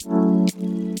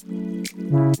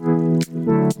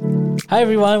Hi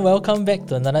everyone, welcome back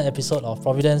to another episode of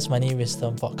Providence Money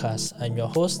Wisdom Podcast. I'm your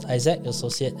host, Isaac,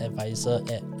 Associate Advisor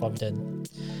at Provident.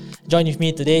 Join with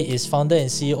me today is founder and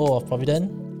CEO of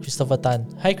Provident, Christopher Tan.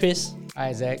 Hi Chris. Hi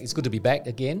Isaac, it's good to be back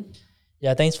again.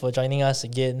 Yeah, thanks for joining us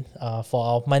again for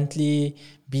our monthly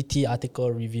BT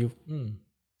article review.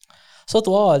 So to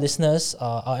all our listeners,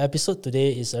 our episode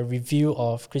today is a review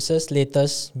of Chris's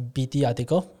latest BT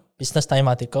article, Business Time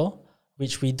article,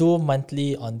 which we do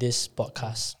monthly on this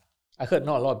podcast. I heard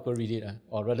not a lot of people read it,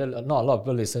 or rather not a lot of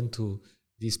people listen to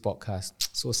this podcast.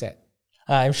 So sad.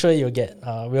 I'm sure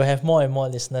we'll have more and more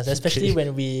listeners, especially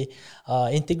when we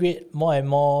integrate more and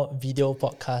more video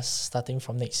podcasts starting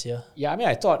from next year. Yeah,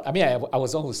 I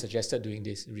was the one who suggested doing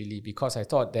this really because I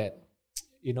thought that,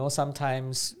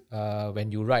 sometimes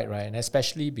when you write, right, and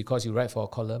especially because you write for a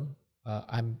column,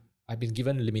 I've been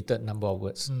given limited number of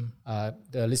words.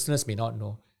 The listeners may not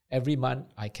know. Every month,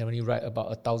 I can only write about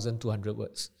 1,200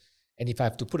 words. And if I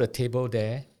have to put a table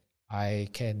there, I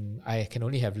can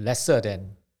only have lesser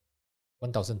than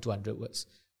 1,200 words.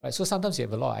 Right? So sometimes you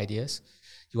have a lot of ideas.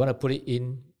 You want to put it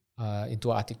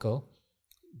into an article,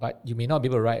 but you may not be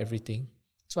able to write everything.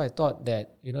 So I thought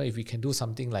that, if we can do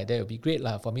something like that, it would be great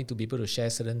for me to be able to share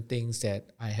certain things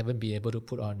that I haven't been able to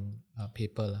put on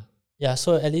paper. Yeah,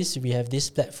 so at least we have this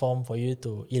platform for you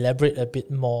to elaborate a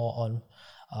bit more on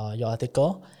your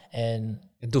article and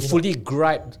to fully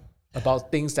gripe about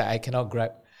things that I cannot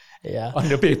gripe on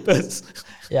the papers.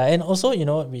 Yeah, and also,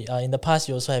 we in the past,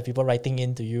 you also have people writing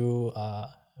in to you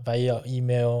via your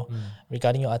email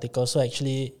regarding your article. So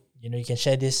actually, you can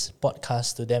share this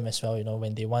podcast to them as well,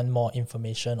 when they want more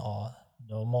information or,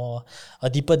 a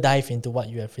deeper dive into what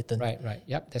you have written. Right.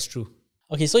 Yep, that's true.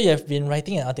 Okay, so you have been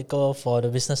writing an article for the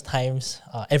Business Times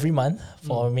every month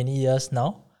for many years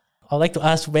now. I would like to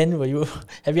ask,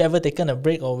 have you ever taken a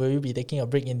break or will you be taking a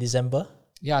break in December?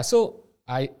 Yeah, so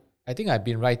I think I've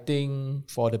been writing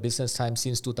for the Business Times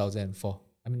since 2004.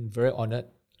 I'm very honored,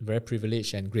 very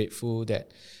privileged and grateful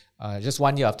that just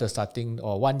 1 year after starting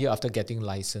or 1 year after getting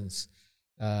license,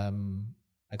 I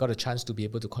got a chance to be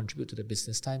able to contribute to the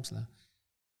Business Times.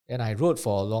 And I wrote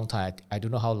for a long time. I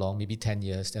don't know how long, maybe 10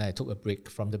 years. Then I took a break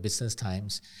from the Business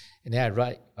Times. And then I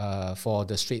write for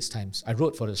the Straits Times. I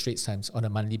wrote for the Straits Times on a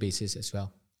monthly basis as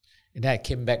well. And then I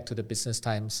came back to the Business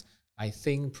Times, I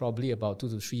think probably about 2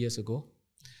 to 3 years ago.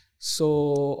 So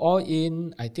all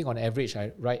in, I think on average,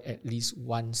 I write at least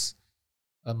once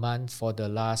a month for the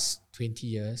last 20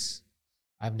 years.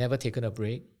 I've never taken a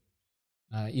break.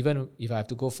 Even if I have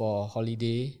to go for a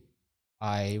holiday,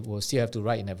 I will still have to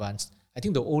write in advance. I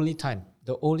think the only time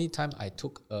I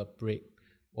took a break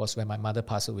was when my mother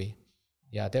passed away.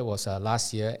 Yeah, that was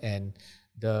last year, and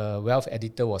the Wealth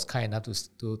editor was kind enough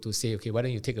to say, okay, why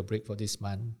don't you take a break for this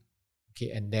month?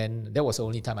 Okay, and then that was the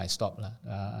only time I stopped.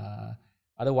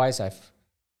 Otherwise, I've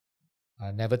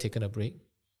never taken a break.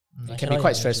 It can be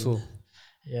quite stressful.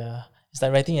 Yeah, it's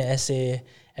like writing an essay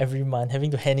every month,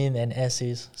 having to hand in an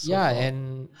essay.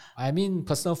 And I mean,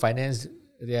 personal finance,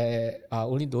 there are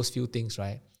only those few things,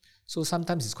 right? So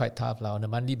sometimes it's quite tough on a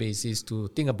monthly basis to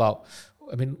think about,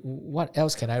 what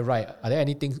else can I write? Are there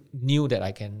anything new that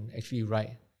I can actually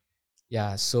write?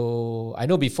 Yeah, so I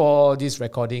know before this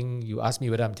recording, you asked me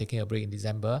whether I'm taking a break in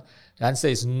December. The answer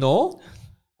is no.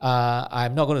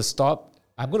 I'm not going to stop.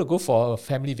 I'm going to go for a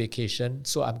family vacation.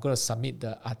 So I'm going to submit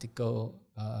the article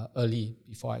early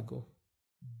before I go.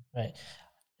 Right.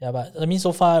 Yeah, but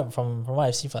so far from what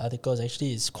I've seen for articles,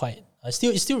 actually it's quite it's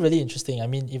still really interesting.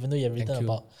 Even though you've written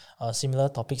about similar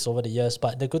topics over the years,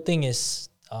 but the good thing is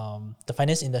the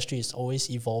finance industry is always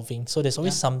evolving. So there's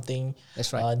always something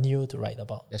new to write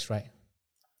about. That's right.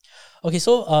 Okay,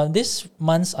 so this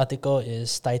month's article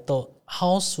is titled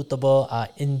 "How Suitable Are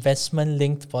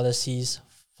Investment-Linked Policies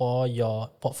for Your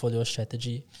Portfolio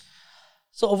Strategy?"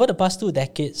 So over the past 2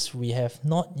 decades, we have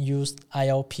not used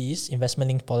ILPs,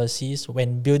 investment-linked policies,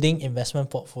 when building investment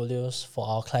portfolios for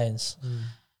our clients.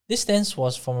 This stance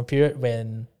was from a period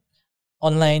when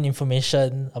online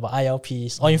information about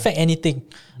ILPs, or in fact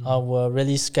anything, were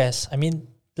really scarce.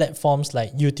 Platforms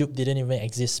like YouTube didn't even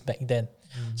exist back then.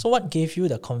 So what gave you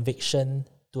the conviction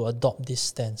to adopt this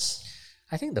stance?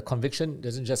 I think the conviction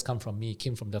doesn't just come from me. It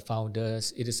came from the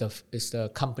founders. It's the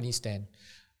company stand,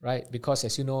 right? Because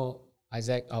as you know,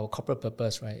 Isaac, our corporate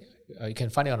purpose, right? You can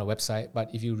find it on our website,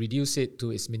 but if you reduce it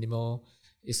to its minimal,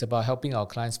 it's about helping our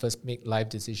clients first make life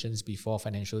decisions before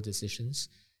financial decisions.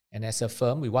 And as a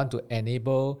firm, we want to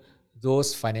enable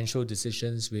those financial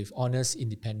decisions with honest,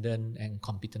 independent, and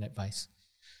competent advice.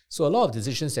 So a lot of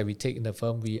decisions that we take in the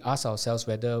firm, we ask ourselves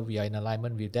whether we are in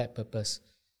alignment with that purpose.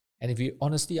 And if we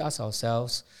honestly ask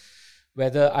ourselves,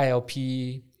 whether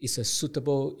ILP is a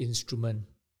suitable instrument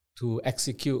to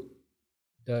execute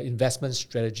the investment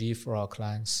strategy for our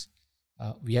clients.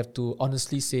 We have to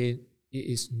honestly say it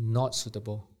is not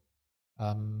suitable.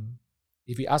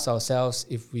 If we ask ourselves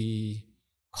if we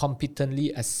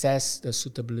competently assess the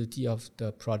suitability of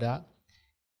the product,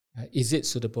 is it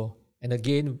suitable? And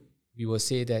again, we will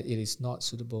say that it is not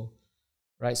suitable,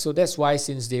 right? So that's why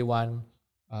since day one,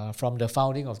 from the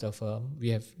founding of the firm, we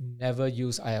have never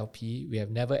used ILP. We have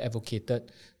never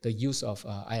advocated the use of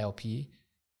ILP,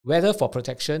 whether for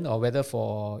protection or whether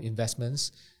for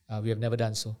investments. We have never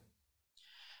done so.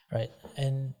 Right.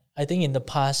 And I think in the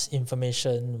past,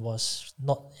 information was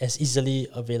not as easily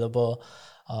available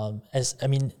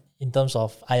in terms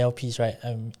of ILPs, right?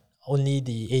 Only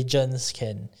the agents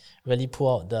can really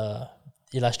pull out the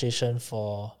illustration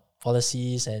for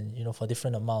policies and, for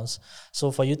different amounts.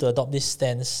 So for you to adopt this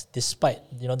stance, despite,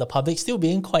 the public still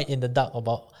being quite in the dark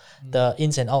about the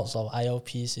ins and outs of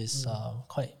ILPs is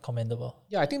quite commendable.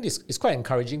 Yeah, I think this is quite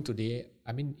encouraging today.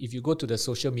 I mean, if you go to the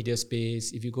social media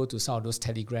space, if you go to some of those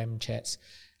Telegram chats,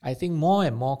 I think more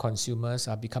and more consumers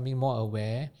are becoming more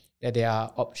aware that there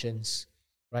are options,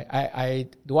 right? I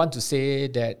don't want to say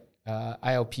that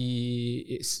ILP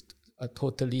is a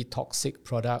totally toxic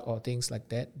product or things like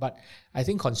that, but I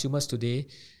think consumers today,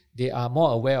 they are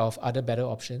more aware of other better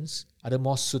options, other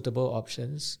more suitable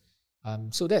options.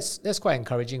 So that's quite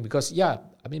encouraging because,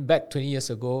 back 20 years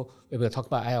ago, when we were talking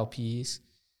about ILPs,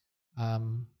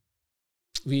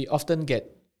 we often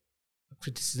get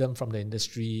criticism from the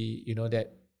industry,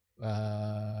 that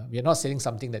we are not saying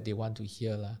something that they want to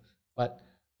hear. But,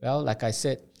 like I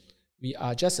said, we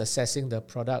are just assessing the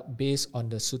product based on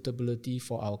the suitability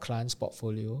for our client's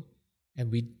portfolio.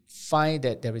 And we find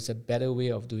that there is a better way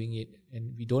of doing it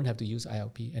and we don't have to use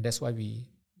ILP. And that's why we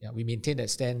maintain that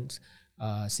stance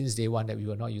since day one that we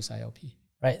will not use ILP.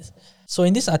 Right. So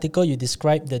in this article, you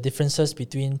describe the differences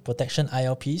between protection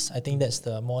ILPs. I think that's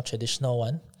the more traditional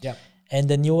one. Yeah. And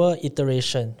the newer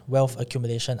iteration, wealth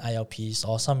accumulation ILPs,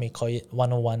 or some may call it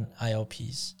 101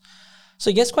 ILPs. So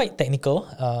it gets quite technical.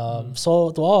 So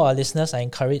to all our listeners, I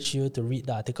encourage you to read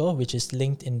the article, which is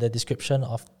linked in the description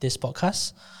of this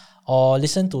podcast, or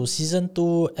listen to Season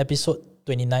 2, Episode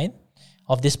 29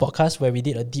 of this podcast, where we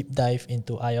did a deep dive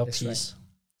into ILPs. That's right.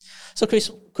 So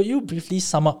Chris, could you briefly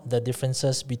sum up the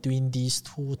differences between these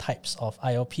two types of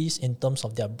ILPs in terms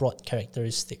of their broad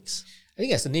characteristics? I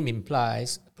think as the name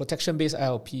implies, protection-based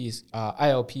ILPs are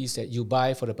ILPs that you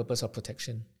buy for the purpose of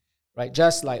protection, right?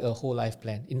 Just like a whole life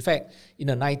plan. In fact, in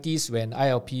the 90s when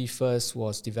ILP first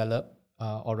was developed,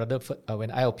 when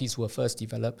ILPs were first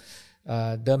developed,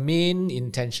 the main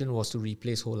intention was to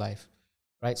replace whole life,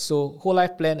 right? So whole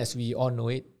life plan, as we all know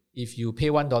it, if you pay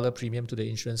 $1 premium to the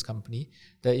insurance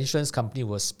company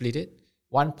will split it.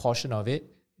 One portion of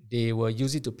it, they will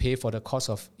use it to pay for the cost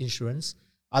of insurance,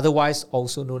 otherwise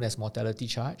also known as mortality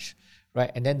charge,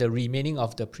 right? And then the remaining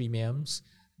of the premiums,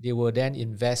 they will then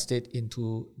invest it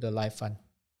into the life fund,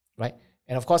 right?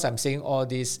 And of course, I'm saying all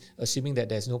this assuming that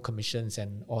there's no commissions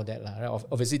and all that. Right?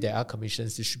 Obviously, there are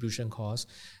commissions, distribution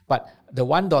costs. But the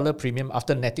 $1 premium,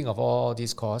 after netting of all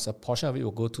these costs, a portion of it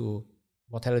will go to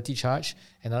mortality charge,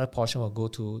 another portion will go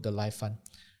to the life fund.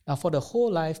 Now, for the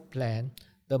whole life plan,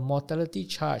 the mortality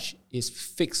charge is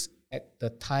fixed at the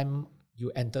time you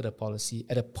enter the policy,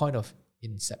 at the point of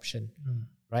inception,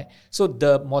 right? So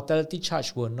the mortality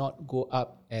charge will not go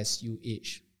up as you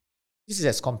age. This is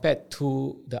as compared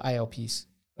to the ILPs.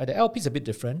 Right? The ILP is a bit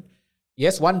different.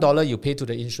 Yes, $1 you pay to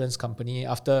the insurance company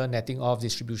after netting off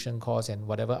distribution costs and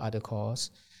whatever other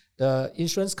costs. The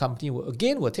insurance company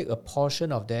will take a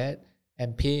portion of that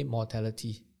and pay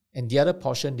mortality. And the other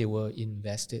portion, they will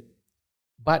invest it.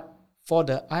 But for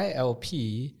the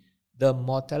ILP, the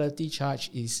mortality charge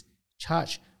is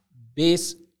charged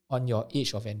based on your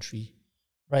age of entry.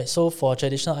 Right. So for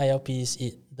traditional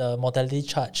ILPs, the mortality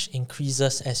charge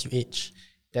increases as you age.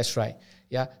 That's right.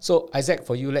 Yeah. So Isaac,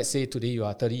 for you, let's say today you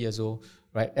are 30 years old,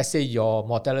 right? Let's say your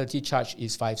mortality charge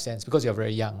is 5 cents because you're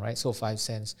very young, right? So 5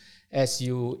 cents. As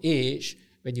you age,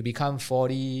 when you become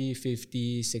 40,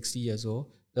 50, 60 years old,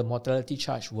 the mortality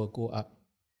charge will go up.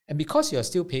 And because you're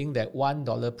still paying that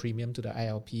 $1 premium to the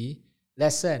ILP,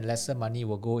 lesser and lesser money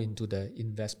will go into the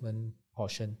investment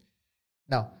portion.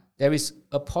 Now, there is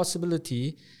a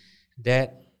possibility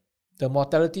that the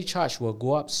mortality charge will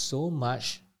go up so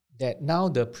much that now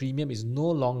the premium is no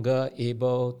longer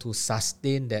able to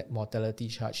sustain that mortality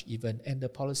charge even, and the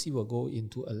policy will go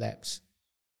into a lapse,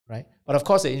 right? But of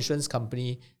course, the insurance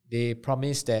company, they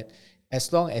promise that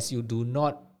as long as you do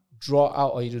not draw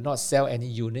out or you do not sell any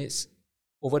units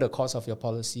over the course of your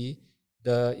policy,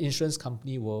 the insurance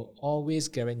company will always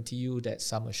guarantee you that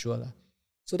sum assured.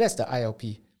 So that's the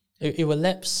ILP. It will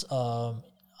lapse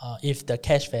if the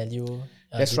cash value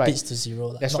That's depletes right. to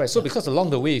zero. That's right. So because along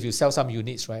the way, if you sell some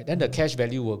units, right, then the cash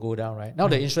value will go down, right? Now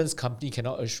the insurance company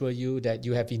cannot assure you that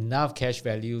you have enough cash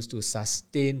values to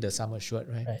sustain the sum assured,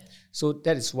 right? So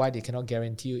that is why they cannot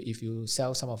guarantee you if you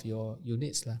sell some of your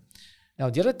units. Now,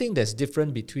 the other thing that's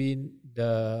different between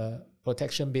the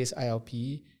protection-based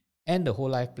ILP and the whole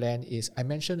life plan is, I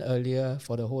mentioned earlier,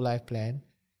 for the whole life plan,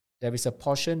 there is a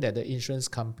portion that the insurance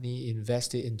company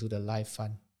invested into the life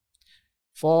fund.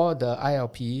 For the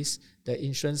ILPs, the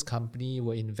insurance company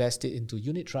will invest it into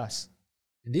unit trusts.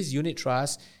 And these unit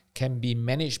trusts can be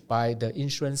managed by the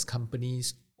insurance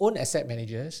company's own asset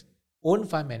managers, own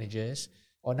fund managers,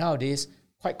 or nowadays,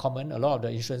 quite common, a lot of the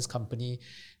insurance company,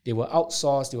 they will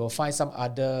outsource, they will find some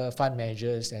other fund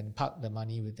managers and park the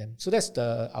money with them. So that's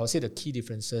I would say, the key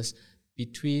differences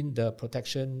between the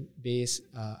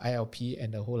protection-based ILP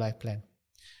and the whole life plan.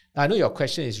 Now, I know your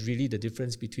question is really the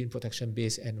difference between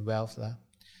protection-based and wealth.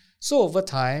 So over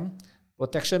time,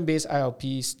 protection-based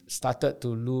ILPs started to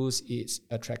lose its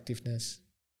attractiveness.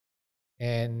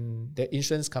 And the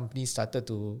insurance companies started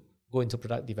to go into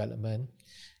product development.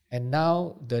 And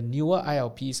now the newer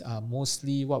ILPs are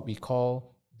mostly what we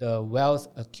call the wealth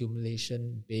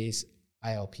accumulation-based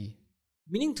ILP.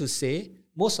 Meaning to say,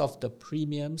 most of the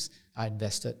premiums are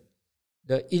invested.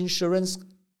 The insurance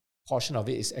portion of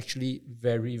it is actually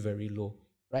very, very low,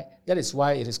 right? That is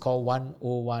why it is called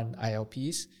 101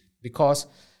 ILPs, because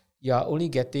you are only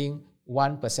getting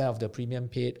 1% of the premium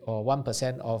paid or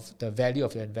 1% of the value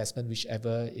of your investment,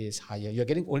 whichever is higher. You're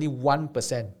getting only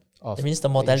 1% of It means the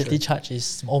mortality charge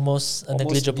is almost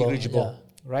negligible.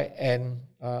 Right? And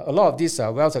a lot of these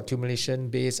wealth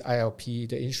accumulation-based ILP,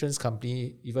 the insurance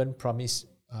company even promise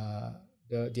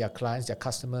their clients, their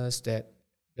customers, that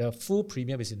the full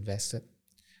premium is invested.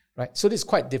 Right? So this is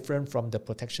quite different from the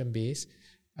protection-based.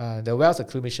 The wealth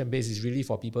accumulation-based is really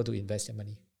for people to invest their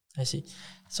money. I see.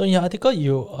 So in your article,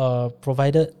 you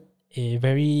provided a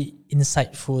very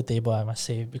insightful table, I must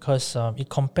say, because it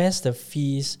compares the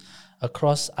fees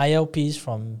across ILPs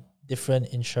from different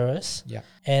insurers. Yeah.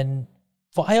 And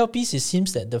for ILPs, it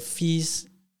seems that the fees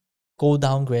go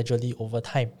down gradually over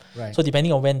time. Right. So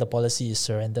depending on when the policy is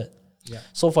surrendered. Yeah.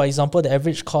 So for example, the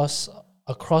average cost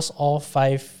across all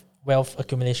 5 wealth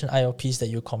accumulation ILPs that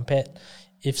you compared,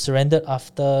 if surrendered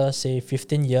after, say,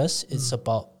 15 years, it's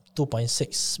about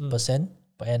 2.6%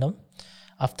 per annum.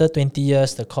 After 20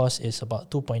 years, the cost is about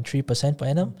 2.3% per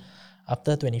annum.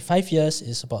 After 25 years,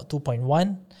 it's about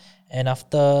 2.1%. And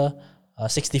after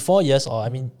 64 years, or I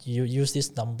mean, you use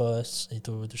these numbers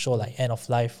to show like end of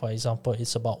life, for example,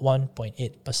 it's about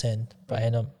 1.8% per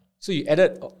annum. So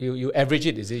you average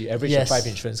it, is it? You average the 5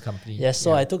 insurance companies. Yes,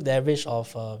 so I took the average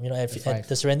of at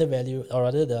the surrender value, or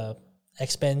rather the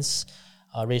expense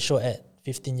ratio at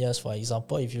 15 years, for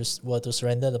example. If you were to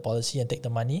surrender the policy and take the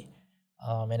money,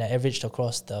 and I averaged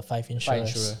across the 5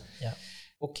 insurers. Yeah.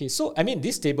 Okay, so I mean,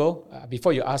 this table,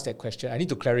 before you ask that question, I need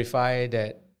to clarify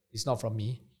that it's not from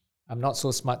me. I'm not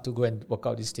so smart to go and work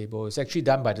out this table. It's actually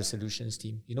done by the solutions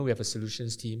team. We have a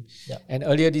solutions team. Yeah. And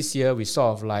earlier this year, we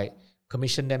sort of like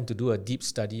commissioned them to do a deep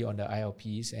study on the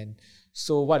ILPs. And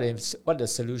so what the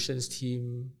solutions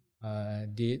team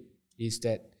did is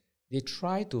that they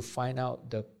try to find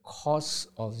out the cost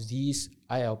of these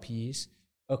ILPs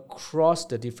across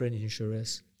the different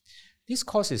insurers. This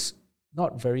cost is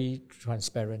not very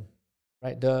transparent,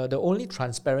 right? The only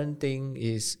transparent thing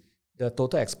is the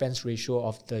total expense ratio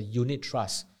of the unit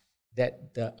trust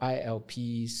that the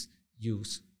ILPs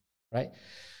use, right?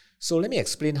 So let me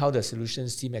explain how the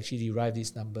solutions team actually derived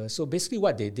these numbers. So basically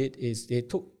what they did is they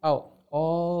took out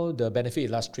all the benefit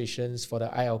illustrations for the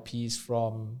ILPs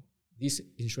from this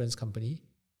insurance company,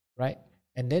 right?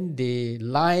 And then they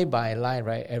line by line,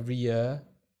 right, every year,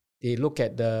 they look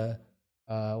at the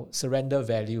surrender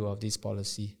value of this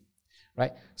policy,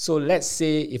 right? So let's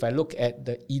say if I look at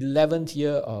the 11th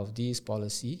year of this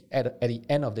policy, at the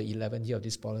end of the 11th year of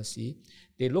this policy,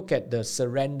 they look at the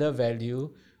surrender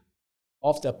value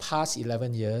of the past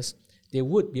 11 years, they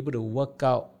would be able to work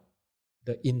out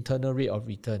the internal rate of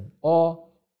return, or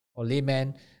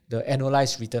layman, the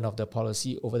annualized return of the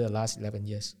policy over the last 11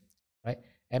 years, right?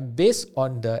 And based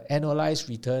on the annualized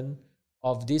return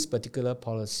of this particular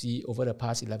policy over the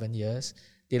past 11 years,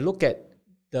 they look at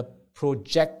the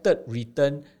projected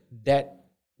return that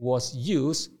was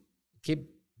used, okay,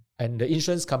 and the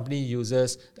insurance company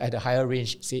uses at a higher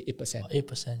range, say 8%.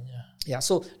 8%, yeah. Yeah,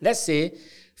 so let's say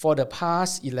for the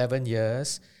past 11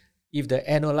 years, if the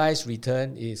annualized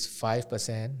return is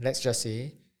 5%, let's just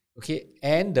say, okay,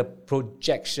 and the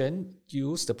projection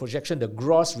use, the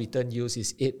gross return use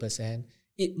is 8%,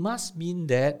 it must mean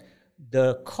that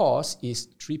the cost is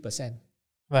 3%.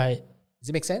 Right. Does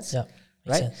it make sense? Yeah. Makes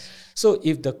Right? sense. So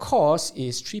if the cost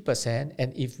is 3%,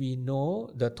 and if we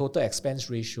know the total expense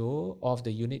ratio of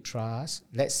the unit trust,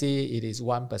 let's say it is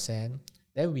 1%,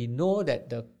 then we know that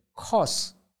the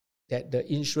cost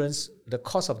the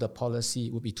cost of the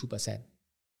policy would be 2%.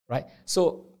 Right?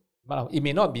 So it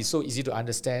may not be so easy to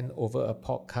understand over a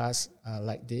podcast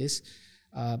like this,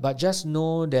 but just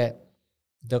know that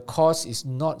the cost is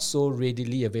not so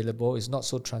readily available, it's not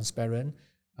so transparent.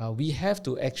 We have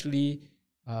to actually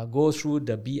go through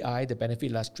the BI, the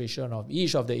benefit illustration of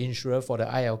each of the insurer for the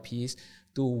ILPs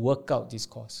to work out this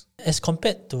cost. As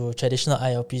compared to traditional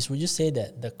ILPs, would you say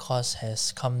that the cost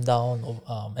has come down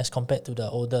as compared to the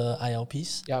older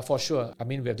ILPs? Yeah, for sure. I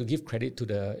mean, we have to give credit to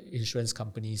the insurance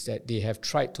companies that they have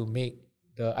tried to make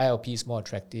the ILPs more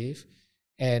attractive.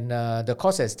 And the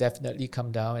cost has definitely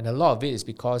come down. And a lot of it is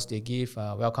because they give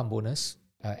welcome bonus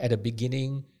at the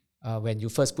beginning when you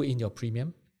first put in your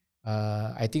premium.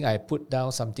 I think I put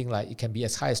down something like it can be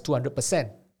as high as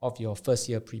 200% of your first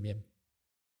year premium.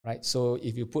 Right? So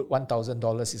if you put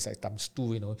 $1,000, it's like times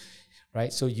 2,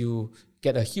 right? So you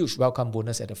get a huge welcome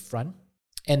bonus at the front.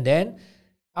 And then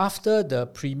after the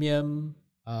premium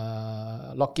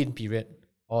lock-in period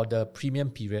or the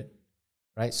premium period,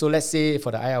 right? So let's say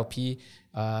for the ILP,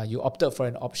 you opted for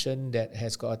an option that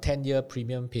has got a 10-year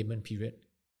premium payment period,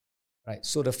 right?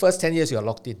 So the first 10 years, you're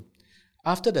locked in.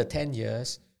 After the 10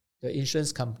 years, the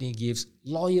insurance company gives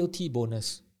loyalty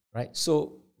bonus, right?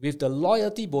 So with the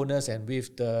loyalty bonus and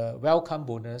with the welcome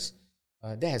bonus,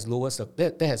 that has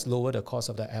lowered the cost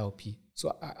of the ILP.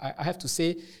 So I have to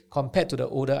say, compared to the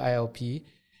older ILP,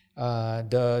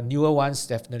 the newer ones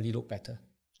definitely look better.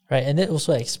 Right, and that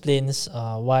also explains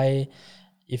why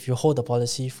if you hold the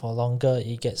policy for longer,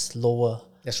 it gets lower.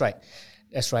 That's right.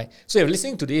 So if you're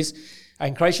listening to this, I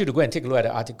encourage you to go and take a look at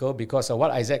the article, because what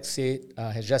Isaac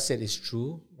has just said is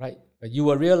true, right? You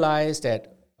will realize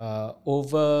that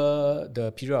over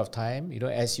the period of time,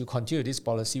 as you continue this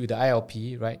policy with the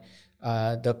ILP, right,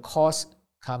 the cost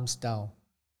comes down.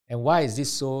 And why is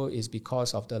this so? Is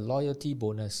because of the loyalty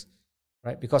bonus,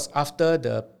 right? Because after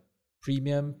the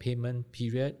premium payment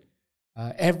period,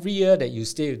 every year that you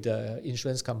stay with the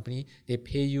insurance company, they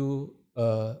pay you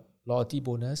a loyalty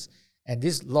bonus, and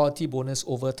this loyalty bonus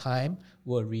over time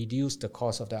will reduce the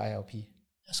cost of the ILP.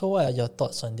 So what are your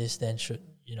thoughts on this then?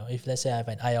 If let's say I have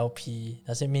an ILP,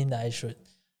 does it mean that I should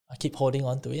keep holding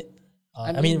on to it?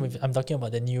 I'm talking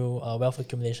about the new wealth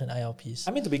accumulation ILPs.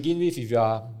 To begin with, if you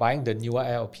are buying the newer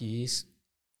ILPs,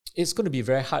 it's going to be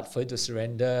very hard for you to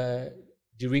surrender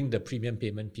during the premium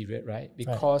payment period, right?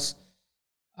 Because,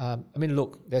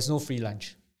 look, there's no free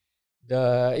lunch.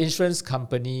 The insurance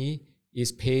company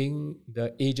is paying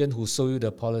the agent who sold you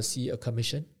the policy a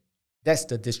commission. That's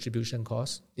the distribution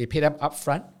cost. They pay them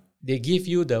upfront. They give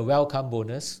you the welcome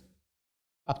bonus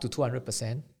up to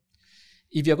 200%.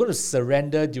 If you're going to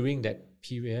surrender during that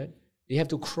period, they have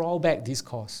to crawl back these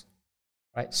costs,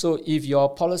 right? So if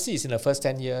your policy is in the first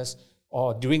 10 years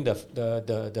or during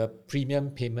the premium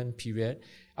payment period,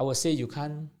 I would say you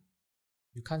can't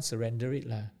surrender it,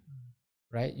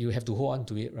 right? You have to hold on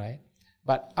to it, right?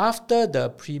 But after the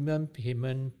premium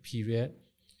payment period,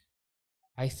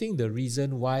 I think the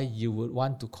reason why you would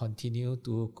want to continue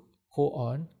to hold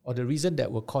on, or the reason that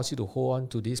will cause you to hold on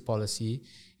to this policy,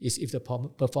 is if the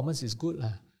performance is good,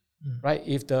 right?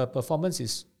 If the performance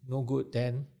is no good,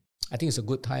 then I think it's a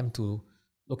good time to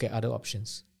look at other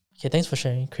options. Okay, thanks for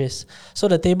sharing, Chris. So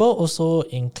the table also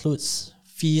includes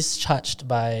fees charged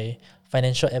by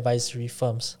financial advisory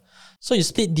firms. So you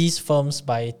split these firms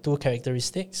by two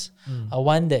characteristics.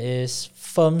 One that is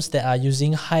firms that are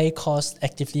using high-cost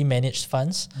actively managed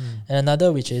funds, and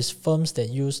another which is firms that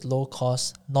use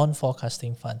low-cost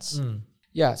non-forecasting funds.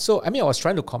 Yeah, so I was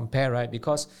trying to compare, right?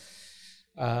 Because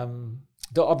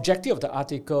the objective of the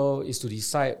article is to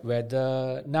decide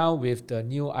whether now with the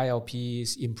new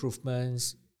ILPs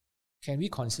improvements, can we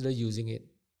consider using it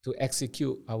to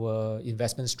execute our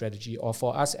investment strategy, or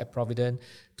for us at Provident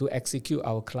to execute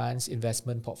our clients'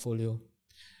 investment portfolio,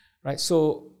 right?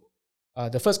 So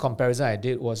the first comparison I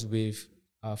did was with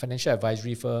financial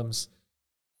advisory firms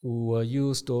who will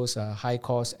use those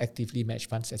high-cost actively matched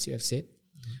funds, as you have said,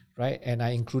 right? And I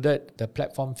included the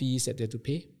platform fees that they have to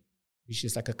pay, which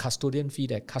is like a custodian fee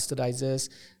that custodizes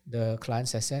the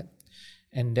client's asset,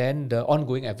 and then the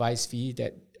ongoing advice fee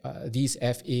that these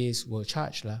FAs will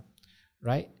charge,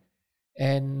 right?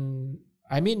 And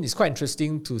it's quite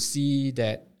interesting to see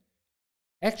that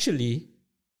actually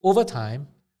over time,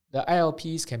 the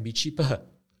ILPs can be cheaper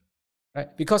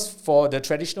right? Because for the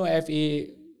traditional FA,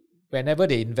 whenever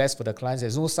they invest for the clients,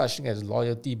 there's no such thing as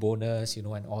loyalty bonus, and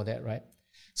all that, right?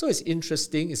 So it's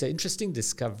interesting. It's an interesting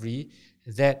discovery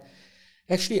that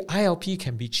actually ILP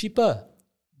can be cheaper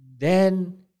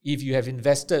than if you have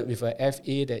invested with a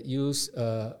FA that use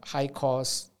a high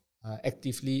cost,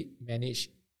 actively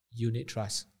managed unit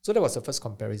trust. So that was the first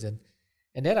comparison.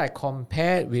 And then I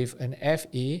compared with an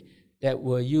FA that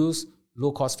will use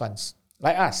low cost funds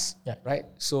like us, right?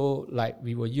 So like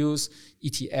we will use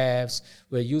ETFs,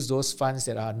 we'll use those funds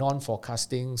that are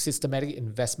non-forecasting, systematic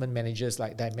investment managers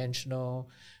like Dimensional,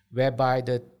 whereby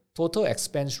the total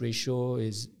expense ratio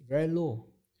is very low,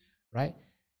 right?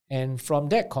 And from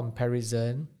that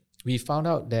comparison, we found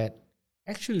out that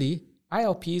actually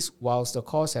ILPs, whilst the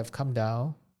costs have come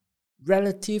down,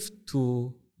 relative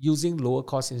to using lower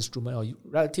cost instrument or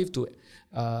relative to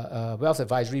wealth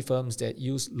advisory firms that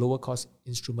use lower cost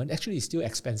instrument, actually is still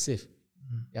expensive.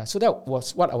 Yeah, so that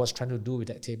was what I was trying to do with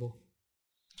that table.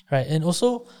 Right, and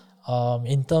also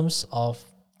in terms of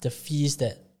the fees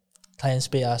that clients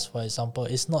pay us, for example,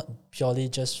 it's not purely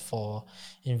just for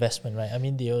investment, right? I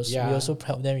mean, we also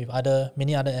help them with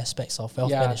many other aspects of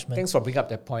wealth management. Thanks for bringing up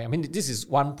that point. I mean, this is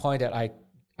one point that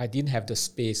I didn't have the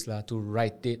space to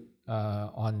write it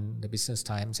on the Business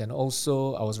Times, and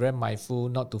also I was very mindful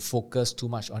not to focus too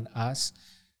much on us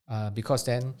because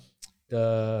then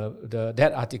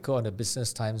that article on the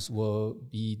Business Times will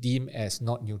be deemed as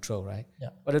not neutral, right? Yeah.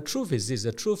 But the truth is this: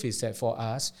 the truth is that for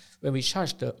us, when we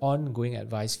charge the ongoing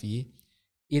advice fee,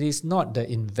 it is not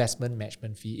the investment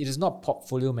management fee. It is not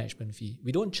portfolio management fee.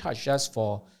 We don't charge just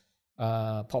for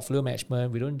portfolio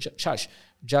management. We don't charge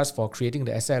just for creating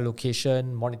the asset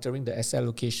allocation, monitoring the asset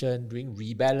allocation, doing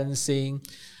rebalancing,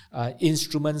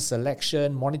 instrument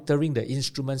selection, monitoring the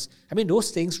instruments. I mean, those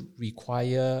things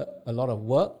require a lot of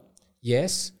work,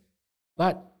 yes,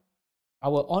 but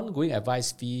our ongoing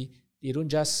advice fee, it doesn't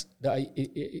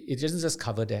just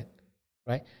cover that,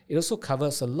 right? It also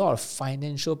covers a lot of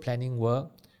financial planning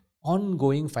work,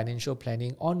 ongoing financial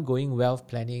planning, ongoing wealth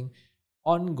planning,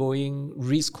 ongoing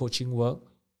risk coaching work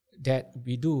that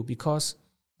we do, because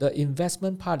the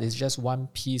investment part is just one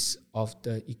piece of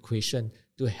the equation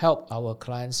to help our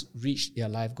clients reach their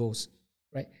life goals,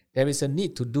 right? There is a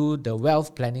need to do the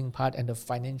wealth planning part and the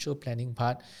financial planning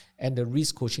part and the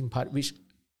risk coaching part, which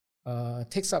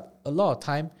takes up a lot of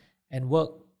time and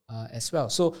work as well.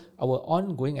 So our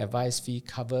ongoing advice fee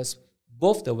covers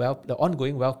both the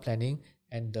ongoing wealth planning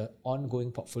and the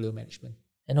ongoing portfolio management.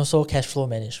 And also cash flow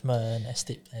management,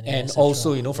 estate planning. And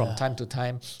also, from time to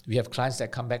time, we have clients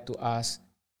that come back to us,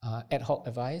 ad hoc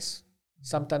advice.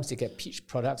 Sometimes they get pitched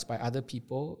products by other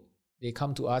people. They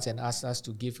come to us and ask us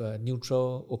to give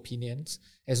neutral opinions.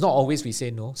 It's not always we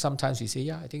say no. Sometimes we say,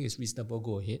 I think it's reasonable,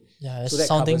 go ahead. Yeah, it's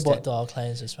sounding board to our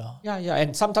clients as well. Yeah.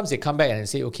 And sometimes they come back and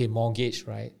say, okay, mortgage,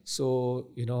 right? So,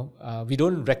 we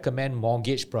don't recommend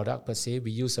mortgage product per se.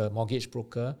 We use a mortgage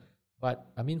broker. But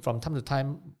I mean, from time to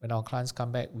time, when our clients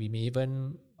come back, we may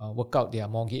even work out their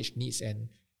mortgage needs and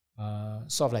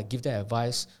sort of like give them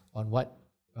advice on what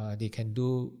they can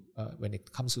do when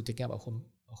it comes to taking up a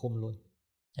home loan.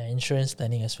 Yeah, insurance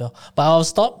planning as well. But I'll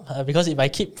stop because if I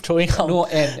keep throwing out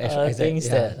things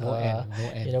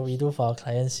that we do for our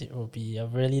clients, it will be a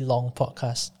really long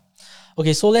podcast.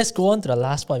 Okay, so let's go on to the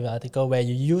last part of the article where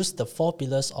you use the 4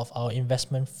 pillars of our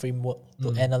investment framework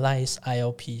to analyze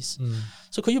ILPs.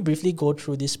 So could you briefly go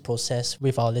through this process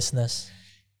with our listeners?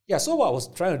 Yeah, so what I was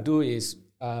trying to do is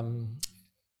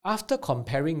after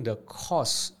comparing the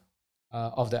cost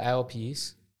of the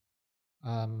ILPs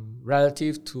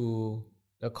relative to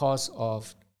the cost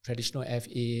of traditional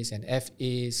FAs and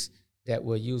FAs that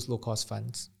will use low-cost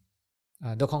funds,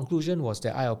 the conclusion was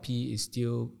that ILP is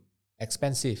still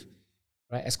expensive,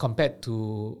 right, as compared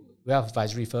to wealth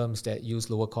advisory firms that use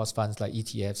lower-cost funds like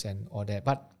ETFs and all that.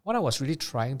 But what I was really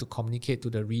trying to communicate to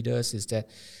the readers is that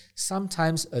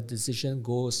sometimes a decision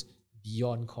goes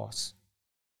beyond cost.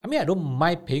 I mean, I don't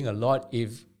mind paying a lot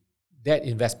if that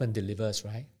investment delivers,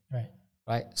 right?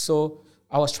 Right. So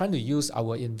I was trying to use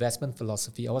our investment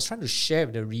philosophy. I was trying to share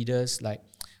with the readers, like,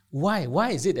 why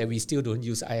is it that we still don't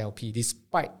use ILP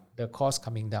despite the cost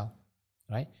coming down,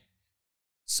 right?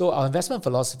 So our investment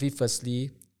philosophy,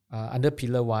 firstly, under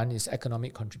Pillar 1 is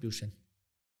economic contribution.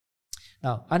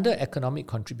 Now, under economic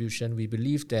contribution, we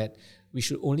believe that we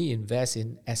should only invest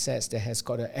in assets that has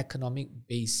got an economic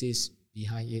basis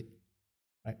behind it,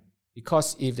 right?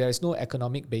 Because if there is no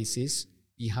economic basis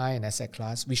behind an asset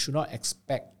class, we should not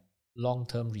expect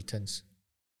long-term returns,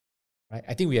 right?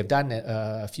 I think we have done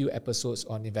a few episodes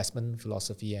on investment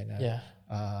philosophy, and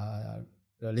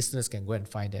the listeners can go and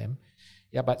find them.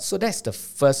 Yeah, but so that's the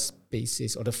first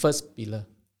basis or the first pillar.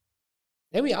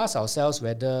 Then we ask ourselves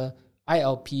whether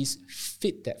ILPs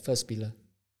fit that first pillar.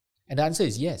 And the answer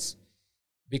is yes,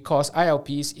 because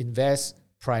ILPs invest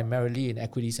primarily in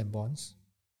equities and bonds.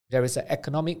 There is an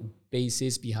economic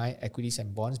basis behind equities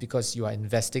and bonds because you are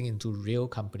investing into real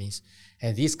companies,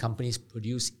 and these companies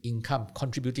produce income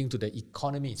contributing to the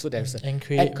economy. So there's an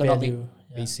economic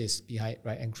basis behind,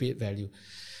 right, and create value,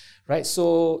 right?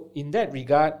 So in that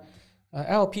regard,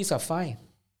 ILPs are fine,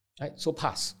 right? So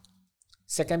pass.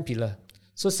 Second pillar.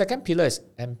 So second pillar is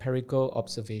empirical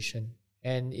observation.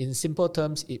 And in simple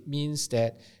terms, it means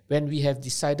that when we have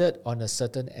decided on a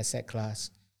certain asset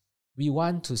class, we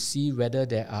want to see whether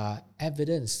there are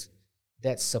evidence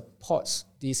that supports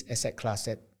this asset class,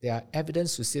 that there are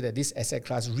evidence to say that this asset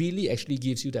class really actually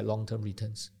gives you that long-term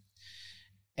returns.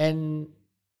 And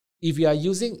if you are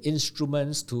using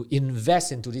instruments to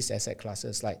invest into these asset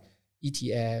classes like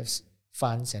ETFs,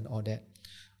 funds and all that,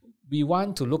 we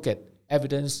want to look at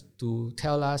evidence to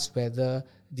tell us whether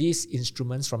these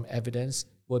instruments from evidence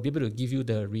will be able to give you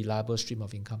the reliable stream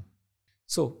of income.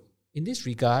 So in this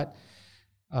regard,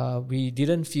 we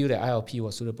didn't feel that ILP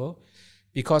was suitable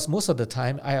because most of the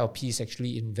time ILPs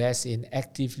actually invest in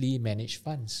actively managed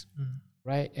funds,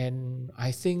 right? And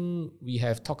I think we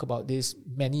have talked about this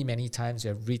many, many times. We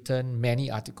have written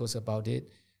many articles about it,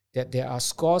 that there are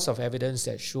scores of evidence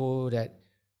that show that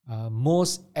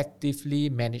most actively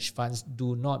managed funds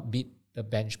do not beat the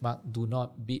benchmark, do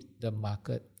not beat the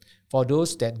market. For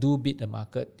those that do beat the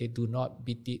market, they do not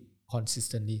beat it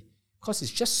consistently because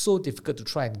it's just so difficult to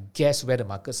try and guess where the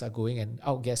markets are going and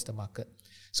outguess the market.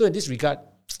 So in this regard,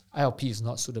 ILP is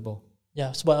not suitable.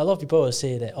 Yeah, so, but a lot of people will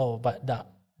say that, but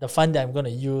the fund that I'm going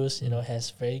to use,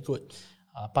 has very good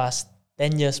past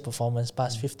 10 years performance,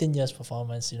 past 15 years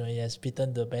performance, it has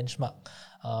beaten the benchmark.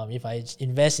 If I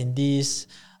invest in this,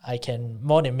 I can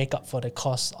more than make up for the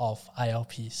cost of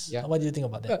ILPs. Yeah. What do you think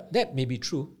about that? That may be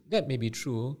true.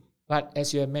 But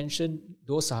as you have mentioned,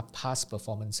 those are past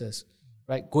performances,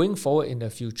 right? Going forward in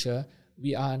the future,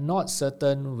 we are not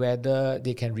certain whether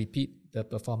they can repeat the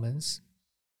performance.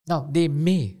 Now, they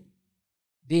may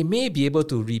be able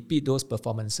to repeat those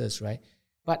performances, right?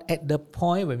 But at the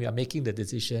point when we are making the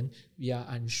decision, we are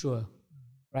unsure,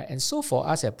 right? And so for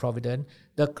us at Provident,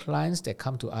 the clients that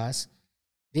come to us,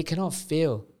 they cannot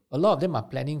fail. A lot of them are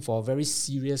planning for very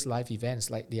serious life events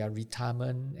like their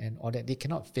retirement and all that. They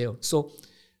cannot fail. So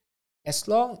as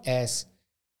long as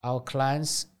our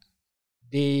clients,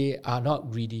 they are not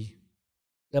greedy,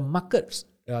 the markets,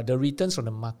 the returns from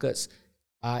the markets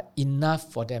are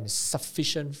enough for them,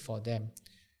 sufficient for them,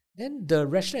 then the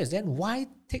rationale is then why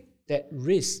take that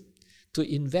risk to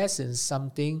invest in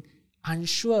something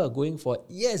unsure going forward?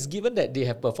 Yes, given that they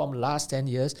have performed last 10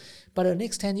 years, but the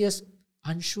next 10 years,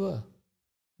 unsure,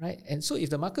 right? And so if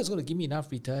the market is going to give me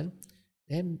enough return,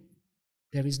 then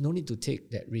there is no need to take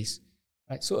that risk,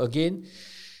 right? So again,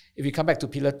 if we come back to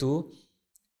pillar 2,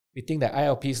 we think that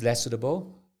ILP is less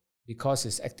suitable because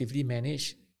it's actively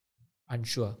managed,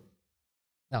 unsure.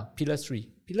 Now, pillar 3.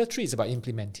 Pillar 3 is about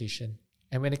implementation.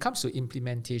 And when it comes to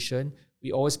implementation,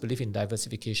 we always believe in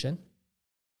diversification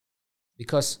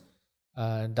because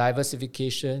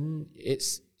diversification,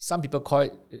 some people call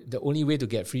it the only way to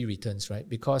get free returns, right?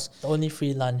 Because the only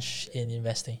free lunch in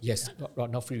investing. Yes,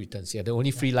 not free returns. Yeah, the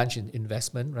only free lunch in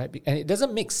investment, right? And it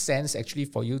doesn't make sense actually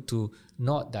for you to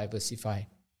not diversify.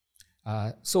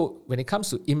 So when it comes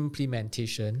to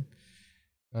implementation,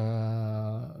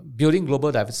 building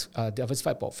global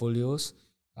diversified portfolios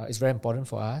is very important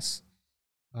for us.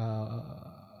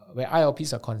 Where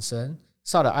ILPs are concerned,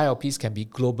 some of the ILPs can be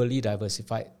globally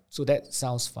diversified. So that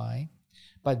sounds fine.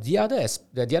 But the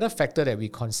other factor that we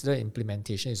consider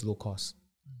implementation is low cost,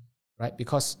 right?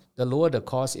 Because the lower the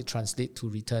cost, it translates to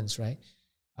returns, right?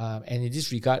 And in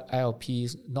this regard, ILP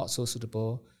is not so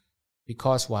suitable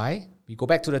because why? We go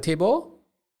back to the table.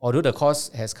 Although the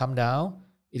cost has come down,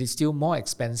 it is still more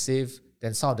expensive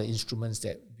than some of the instruments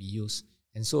that we use.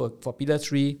 And so for pillar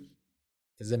 3,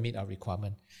 doesn't meet our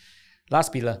requirement.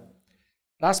 Last pillar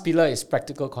is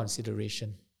practical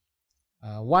consideration.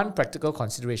 One practical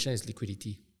consideration is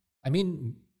liquidity. I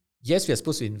mean, yes, we are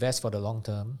supposed to invest for the long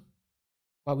term,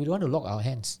 but we don't want to lock our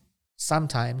hands.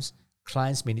 Sometimes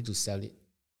clients may need to sell it.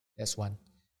 That's one.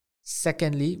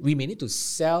 Secondly, we may need to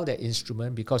sell that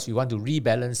instrument because we want to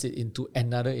rebalance it into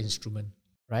another instrument,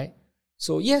 right?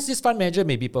 So yes, this fund manager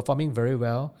may be performing very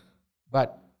well,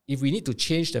 but if we need to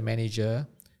change the manager,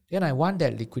 then I want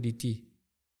that liquidity.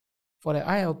 For the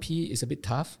ILP, it's a bit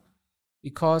tough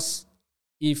because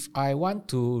if I want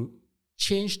to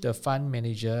change the fund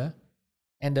manager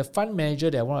and the fund manager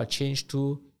that I want to change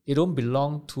to, they don't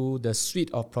belong to the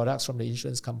suite of products from the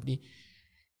insurance company.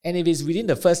 And if it's within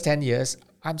the first 10 years,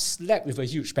 I'm slapped with a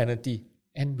huge penalty.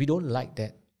 And we don't like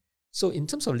that. So in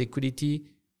terms of liquidity,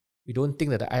 we don't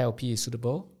think that the ILP is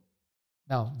suitable.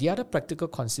 Now, the other practical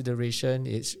consideration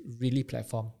is really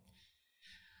platform.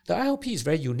 The ILP is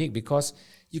very unique because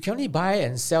you can only buy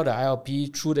and sell the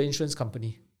ILP through the insurance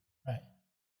company. Right.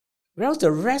 Whereas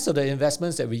the rest of the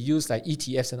investments that we use, like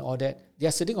ETFs and all that, they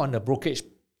are sitting on the brokerage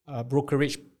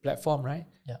platform, right?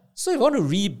 Yeah. So if I want to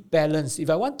rebalance, if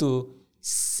I want to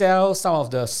sell some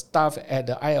of the stuff at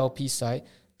the ILP side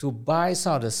to buy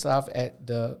some of the stuff at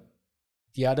the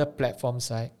other platform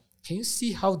side, can you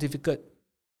see how difficult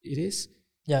it is?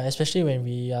 Yeah, especially when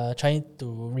we are trying to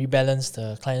rebalance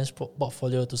the client's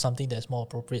portfolio to something that's more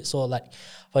appropriate. So like,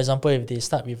 for example, if they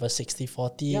start with a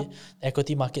 60-40,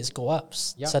 equity markets go up,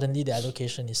 suddenly the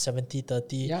allocation is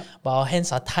 70-30, but our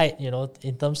hands are tight,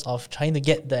 in terms of trying to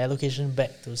get the allocation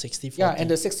back to 60-40. Yeah, and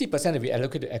the 60% that we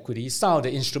allocate to equity, some of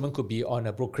the instrument could be on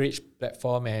a brokerage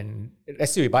platform, and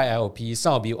let's say we buy ILP,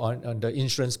 some will be on the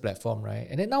insurance platform, right?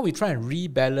 And then now we try and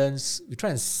rebalance, we try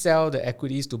and sell the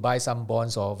equities to buy some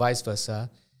bonds or vice versa.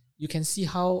 You can see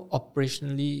how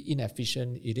operationally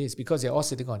inefficient it is because they're all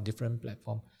sitting on different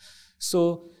platforms.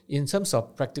 So in terms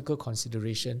of practical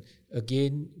consideration,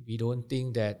 again, we don't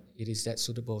think that it is that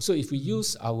suitable. So if we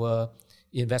use our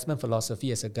investment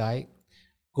philosophy as a guide,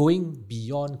 going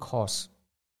beyond cost,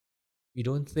 we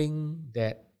don't think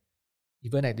that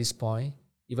even at this point,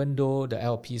 even though the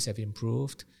LPs have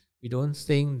improved, we don't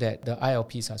think that the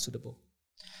ILPs are suitable.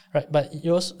 Right, but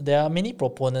there are many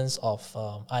proponents of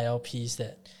ILPs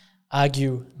that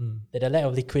argue that the lack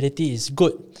of liquidity is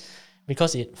good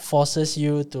because it forces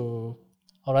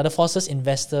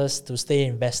investors to stay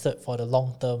invested for the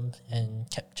long term and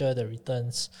capture the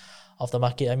returns of the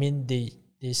market. I mean, they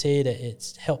say that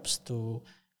it helps to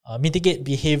mitigate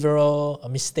behavioral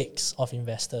mistakes of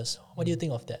investors. What do you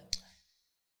think of that?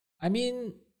 I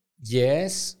mean,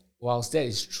 yes, whilst that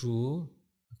is true,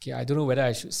 okay, I don't know whether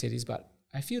I should say this, but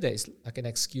I feel that it's like an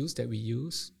excuse that we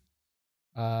use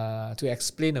to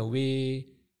explain away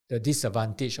the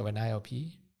disadvantage of an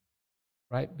ILP,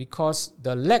 right? Because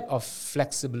the lack of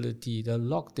flexibility, the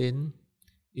locked in,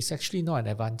 is actually not an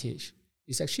advantage.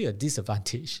 It's actually a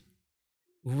disadvantage.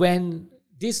 When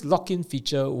this lock-in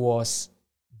feature was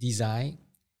designed,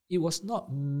 it was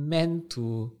not meant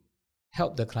to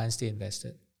help the client stay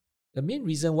invested. The main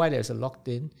reason why there's a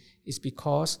locked-in is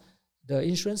because the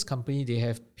insurance company, they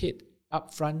have paid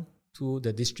upfront to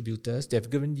the distributors. They've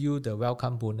given you the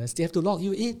welcome bonus. They have to lock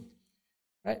you in,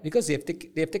 right? Because they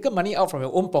have taken money out from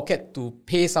your own pocket to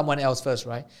pay someone else first,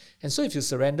 right? And so if you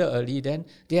surrender early, then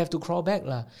they have to crawl back.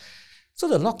 So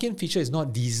the lock-in feature is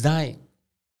not designed.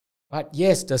 But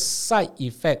yes, the side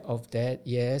effect of that,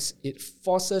 yes, it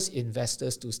forces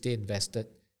investors to stay invested.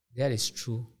 That is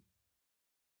true.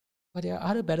 But there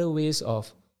are other better ways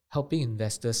of helping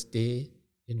investors stay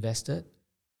invested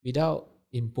without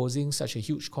imposing such a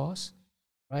huge cost,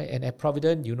 right? And at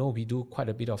Provident, we do quite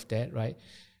a bit of that, right?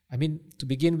 I mean, to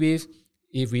begin with,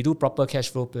 if we do proper cash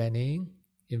flow planning,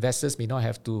 investors may not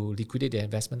have to liquidate their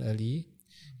investment early.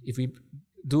 If we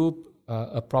do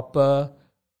a proper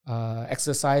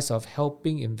exercise of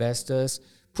helping investors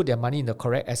put their money in the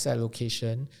correct asset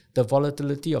allocation, the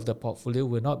volatility of the portfolio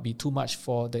will not be too much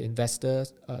for the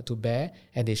investors to bear,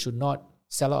 and they should not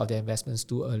sell out of their investments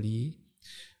too early.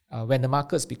 When the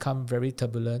markets become very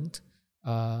turbulent,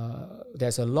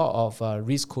 there's a lot of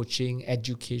risk coaching,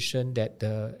 education that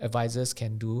the advisors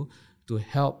can do to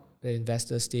help the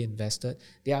investors stay invested.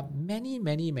 There are many,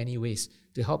 many, many ways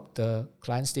to help the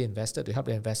clients stay invested, to help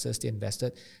the investors stay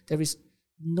invested. There is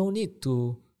no need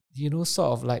to,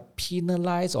 sort of like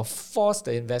penalize or force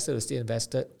the investor to stay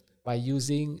invested by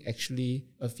using actually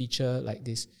a feature like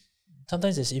this.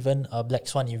 Sometimes there's even a black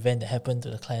swan event that happened to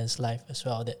the client's life as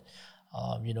well that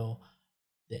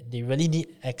they really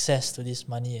need access to this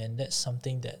money, and that's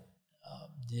something that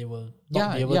they will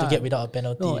not be able to get without a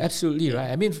penalty. No, absolutely,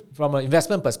 right. I mean, from an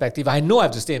investment perspective, I know I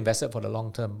have to stay invested for the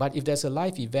long term. But if there's a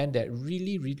life event that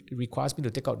really requires me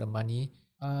to take out the money,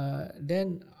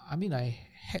 then, I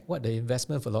heck what the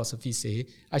investment philosophy say.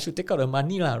 I should take out the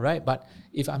money, right? But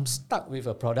if I'm stuck with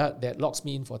a product that locks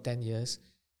me in for 10 years,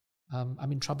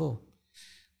 I'm in trouble.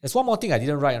 There's one more thing I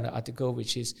didn't write on the article,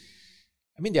 which is,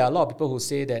 there are a lot of people who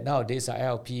say that nowadays the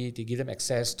ILP, they give them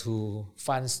access to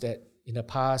funds that in the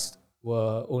past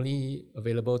were only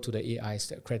available to the AIs,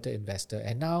 the accredited investor.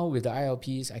 And now with the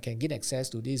ILPs, I can get access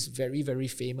to these very, very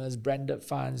famous branded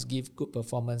funds, give good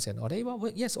performance and all that.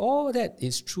 Well, yes, all that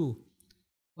is true.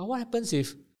 But what happens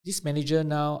if this manager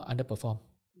now underperform?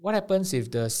 What happens if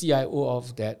the CIO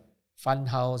of that fund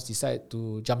house decide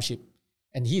to jump ship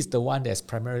and he's the one that's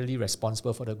primarily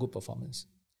responsible for the good performance?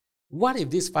 What if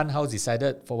this fund house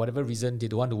decided, for whatever reason, they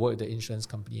don't want to work with the insurance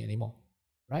company anymore,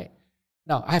 right?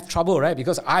 Now, I have trouble, right?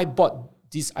 Because I bought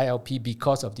this ILP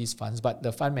because of these funds, but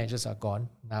the fund managers are gone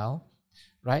now,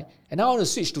 right? And now I want to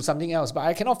switch to something else, but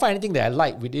I cannot find anything that I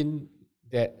like within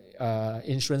that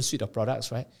insurance suite of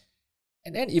products, right?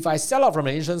 And then if I sell out from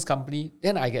an insurance company,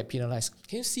 then I get penalized.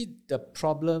 Can you see the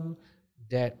problem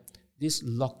that this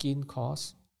lock-in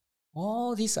cost?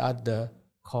 All these are the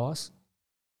costs,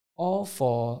 all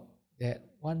for that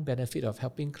one benefit of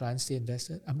helping clients stay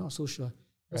invested. I'm not so sure,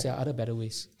 because there are other better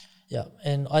ways. Yeah,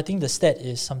 and I think the stat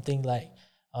is something like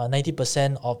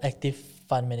 90% of active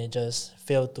fund managers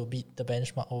fail to beat the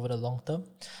benchmark over the long term.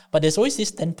 But there's always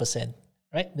this 10%,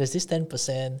 right? There's this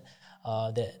 10%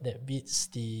 that beats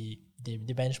the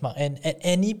benchmark. And at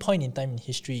any point in time in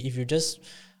history, if you just,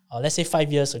 let's say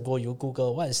 5 years ago, you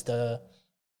Google what is the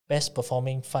best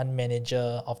performing fund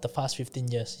manager of the past 15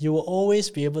 years, you will always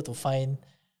be able to find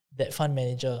that fund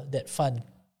manager, that fund.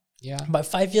 Yeah. But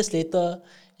 5 years later,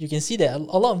 you can see that a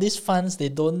lot of these funds, they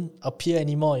don't appear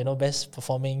anymore, best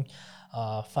performing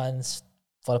funds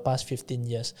for the past 15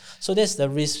 years. So that's the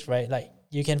risk, right? Like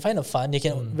you can find a fund, you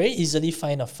can very easily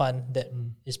find a fund that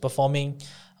is performing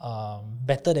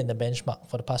better than the benchmark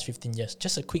for the past 15 years.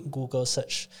 Just a quick Google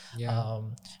search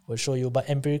will show you. But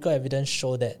empirical evidence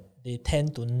show that they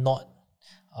tend to not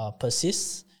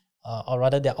persist, or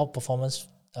rather their outperformance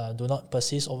do not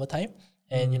persist over time.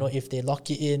 And if they lock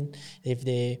it in, if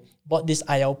they bought this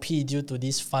ILP due to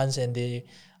these funds and they,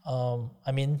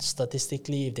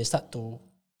 statistically, if they start to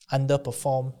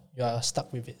underperform, you are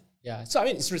stuck with it. Yeah. So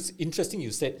it's interesting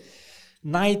you said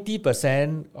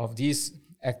 90% of these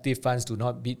active funds do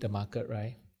not beat the market,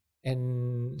 right?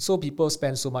 And so people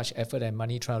spend so much effort and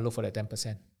money trying to look for that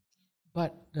 10%.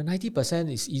 But the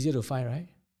 90% is easier to find, right?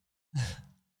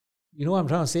 You know what I'm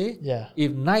trying to say? Yeah.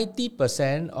 If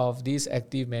 90% of these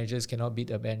active managers cannot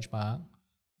beat a benchmark,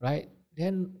 right,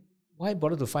 then why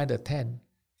bother to find the 10?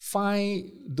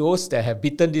 Find those that have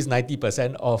beaten this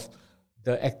 90% of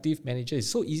the active manager. It's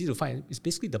so easy to find. It's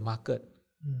basically the market,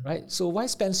 right? So why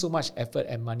spend so much effort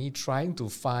and money trying to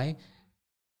find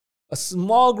a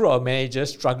small group of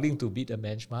managers struggling to beat a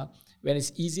benchmark when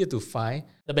it's easier to find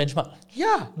the benchmark?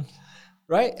 Yeah,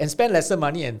 right? And spend lesser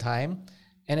money and time.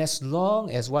 And as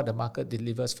long as what the market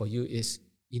delivers for you is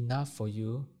enough for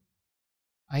you,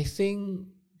 I think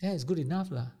that is good enough.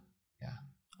 Yeah.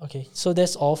 Okay, so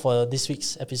that's all for this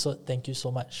week's episode. Thank you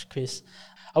so much, Chris.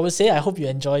 I would say I hope you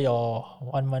enjoy your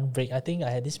 1 month break. I think I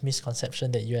had this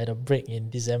misconception that you had a break in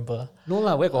December. No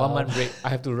lah, where got 1 month break? I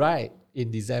have to write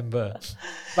in December.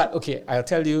 But okay, I'll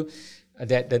tell you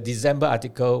that the December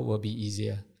article will be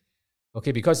easier.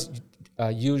 Okay, because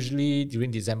usually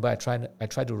during December, I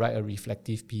try to write a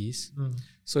reflective piece.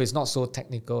 So it's not so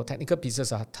technical. Technical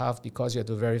pieces are tough because you have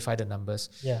to verify the numbers.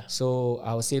 Yeah. So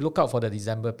I would say look out for the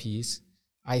December piece.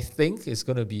 I think it's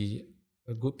going to be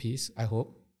a good piece, I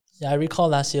hope. Yeah, I recall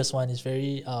last year's one is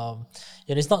very,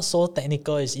 it's not so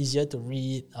technical. It's easier to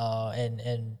read, and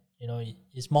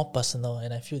it's more personal.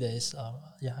 And I feel that it's,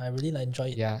 I really enjoy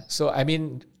it. Yeah. So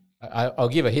I'll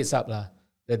give a heads up lah.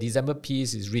 The December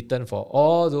piece is written for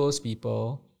all those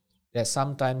people that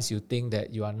sometimes you think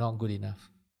that you are not good enough.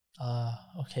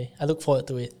 Okay. I look forward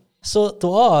to it. So to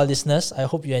all our listeners, I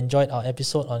hope you enjoyed our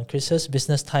episode on Chris's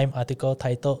Business Time article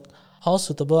titled How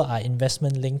Suitable Are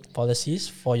Investment-Linked Policies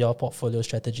for Your Portfolio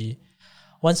Strategy?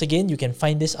 Once again, you can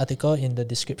find this article in the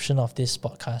description of this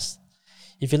podcast.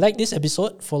 If you like this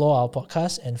episode, follow our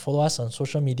podcast and follow us on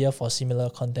social media for similar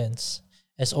contents.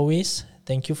 As always,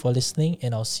 thank you for listening,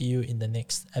 and I'll see you in the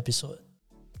next episode.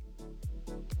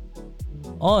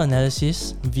 All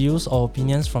analysis, views or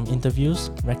opinions from interviews,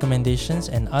 recommendations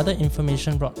and other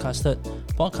information broadcasted,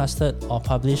 podcasted or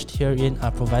published herein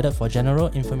are provided for general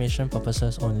information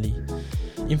purposes only.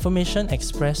 Information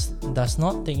expressed does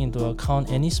not take into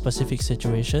account any specific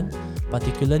situation,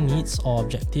 particular needs or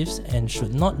objectives, and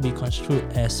should not be construed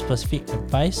as specific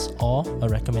advice or a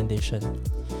recommendation.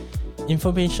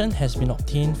 Information has been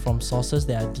obtained from sources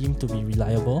that are deemed to be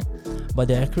reliable, but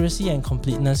their accuracy and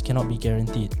completeness cannot be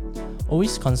guaranteed.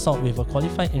 Always consult with a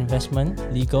qualified investment,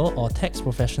 legal or tax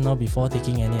professional before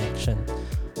taking any action.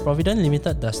 Provident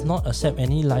Limited does not accept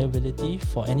any liability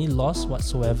for any loss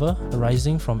whatsoever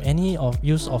arising from any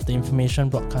use of the information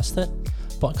broadcasted,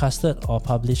 or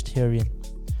published herein.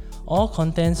 All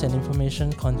contents and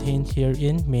information contained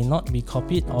herein may not be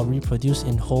copied or reproduced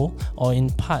in whole or in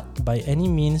part by any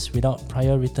means without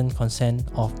prior written consent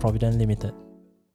of Provident Limited.